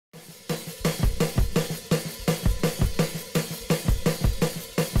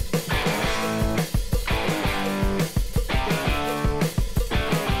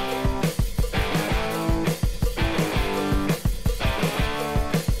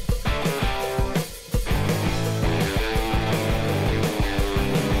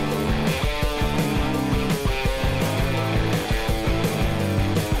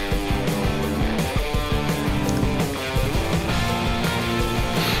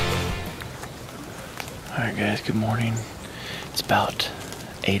Alright guys, good morning. It's about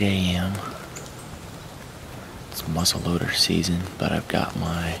 8 a.m. It's muzzleloader season, but I've got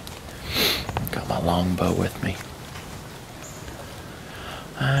my longbow with me.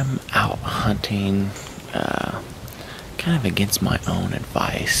 I'm out hunting kind of against my own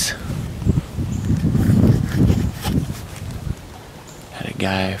advice. Had a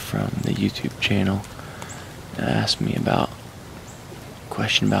guy from the YouTube channel that asked me about a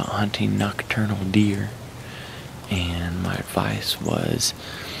question about hunting nocturnal deer. And my advice was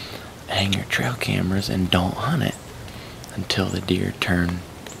hang your trail cameras and don't hunt it until the deer turn,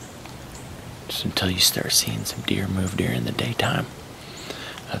 just until you start seeing some deer move during the daytime.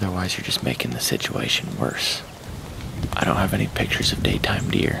 Otherwise you're just making the situation worse. I don't have any pictures of daytime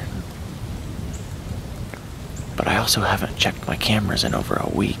deer, but I also haven't checked my cameras in over a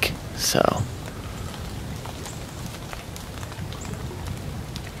week, so.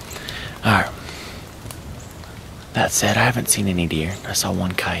 Alright. That said, I haven't seen any deer. I saw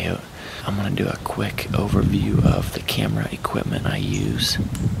one coyote. I'm going to do a quick overview of the camera equipment I use.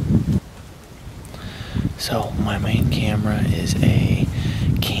 So, my main camera is a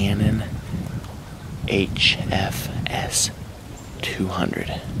Canon HFS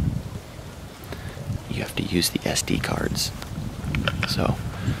 200. You have to use the SD cards. So,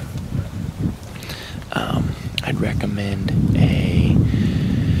 I'd recommend a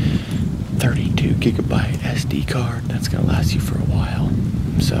 32 gigabyte SD card. That's gonna last you for a while.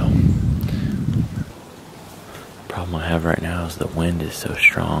 So, the problem I have right now is the wind is so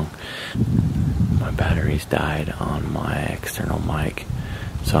strong. My battery's died on my external mic,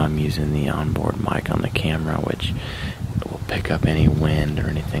 so I'm using the onboard mic on the camera, which will pick up any wind or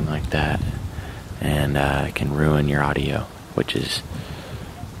anything like that, and it can ruin your audio, which is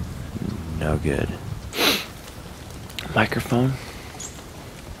no good. Microphone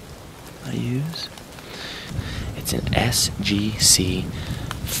I use, it's an SGC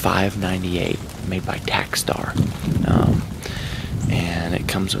 598 made by Takstar, and it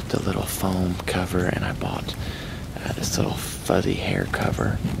comes with the little foam cover, and I bought this little fuzzy hair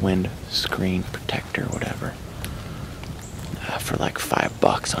cover, wind screen protector, whatever, for like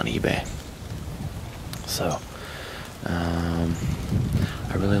 $5 on eBay. So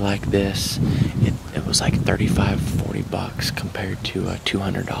I really like this. It was like $35-40 compared to a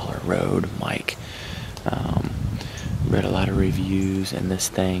 $200 Rode mic. Read a lot of reviews, and this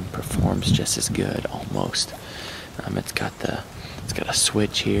thing performs just as good, almost. It's got a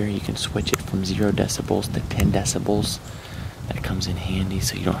switch here. You can switch it from 0 decibels to 10 decibels. That comes in handy,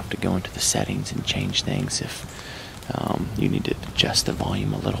 so you don't have to go into the settings and change things if you need to adjust the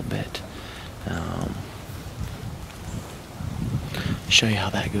volume a little bit. Show you how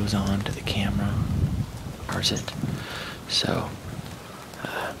that goes on to the camera. Where's it? So,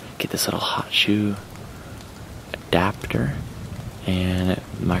 get this little hot shoe adapter, and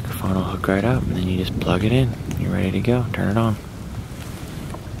the microphone will hook right up, and then you just plug it in. You're ready to go. Turn it on.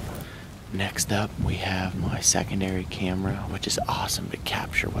 Next up, we have my secondary camera, which is awesome to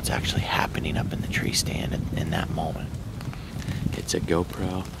capture what's actually happening up in the tree stand in that moment. It's a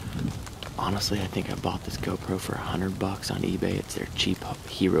GoPro. Honestly, I think I bought this GoPro for $100 on eBay. It's their cheap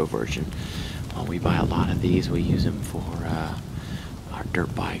hero version. We buy a lot of these. We use them for our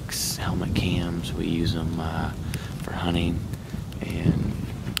dirt bikes, helmet cams. We use them for hunting and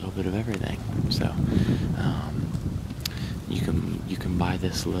a little bit of everything. So you can buy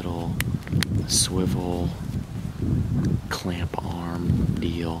this little swivel clamp arm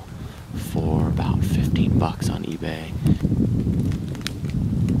deal for about $15 on eBay.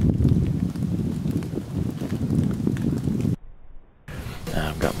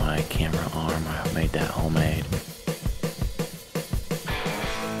 I've got my camera arm. I made that homemade.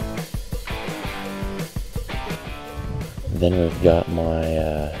 Then we've got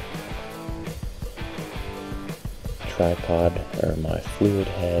my tripod, or my fluid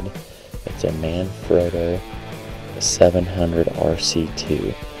head. It's a Manfrotto 700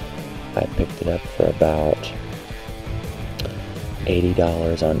 RC2. I picked it up for about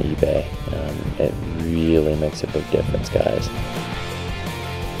 $80 on eBay. It really makes a big difference, guys.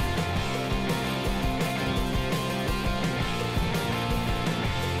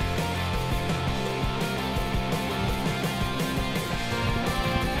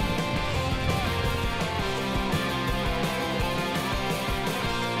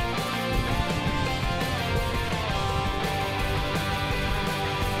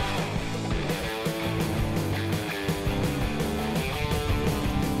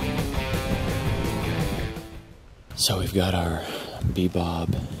 So we've got our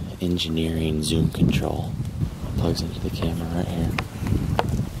Bebob engineering zoom control. It plugs into the camera right here.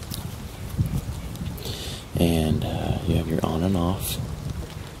 You have your on and off.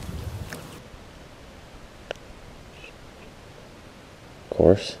 Of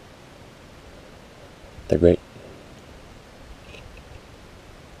course, they're great.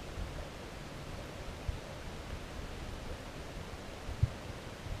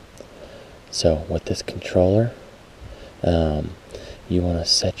 So with this controller, you want to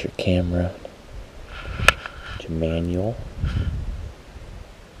set your camera to manual,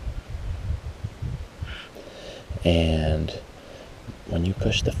 and when you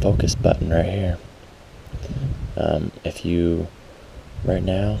push the focus button right here, if you right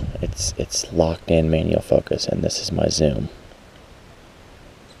now it's locked in manual focus, and this is my zoom.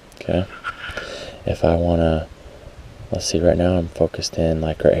 Okay, if I want to, let's see, right now I'm focused in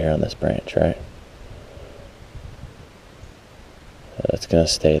like right here on this branch, right? It's gonna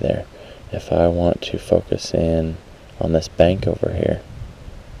stay there. If I want to focus in on this bank over here,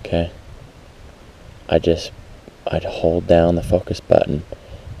 okay, I'd hold down the focus button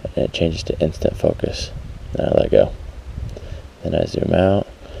and it changes to instant focus. Then I let go. Then I zoom out.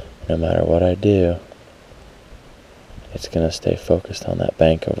 No matter what I do, it's gonna stay focused on that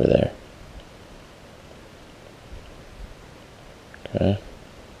bank over there. Okay.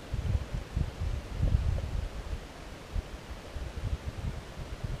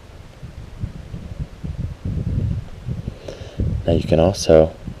 Now you can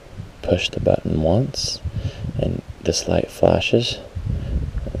also push the button once and this light flashes.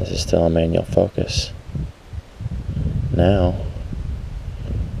 This is still a manual focus. Now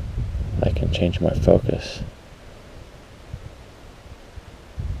I can change my focus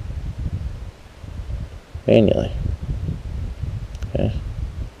manually. Okay.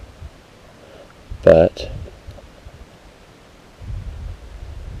 But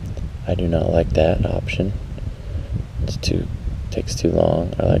I do not like that option. Takes too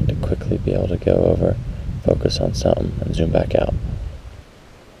long. I like to quickly be able to go over, focus on something, and zoom back out.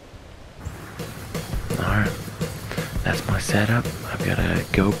 Alright, that's my setup. I've got a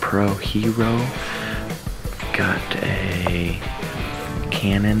GoPro Hero, got a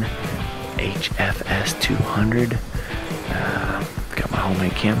Canon HFS 200, got my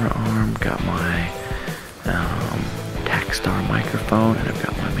homemade camera arm, got my Takstar microphone, and I've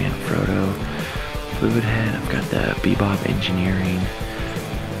got my Manfrotto fluid head. I've got the Bebob Engineering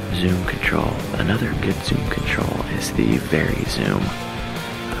zoom control. Another good zoom control is the Very Zoom.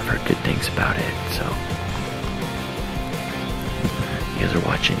 I've heard good things about it, so you guys are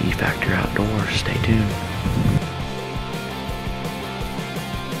watching E Factor Outdoors. Stay tuned.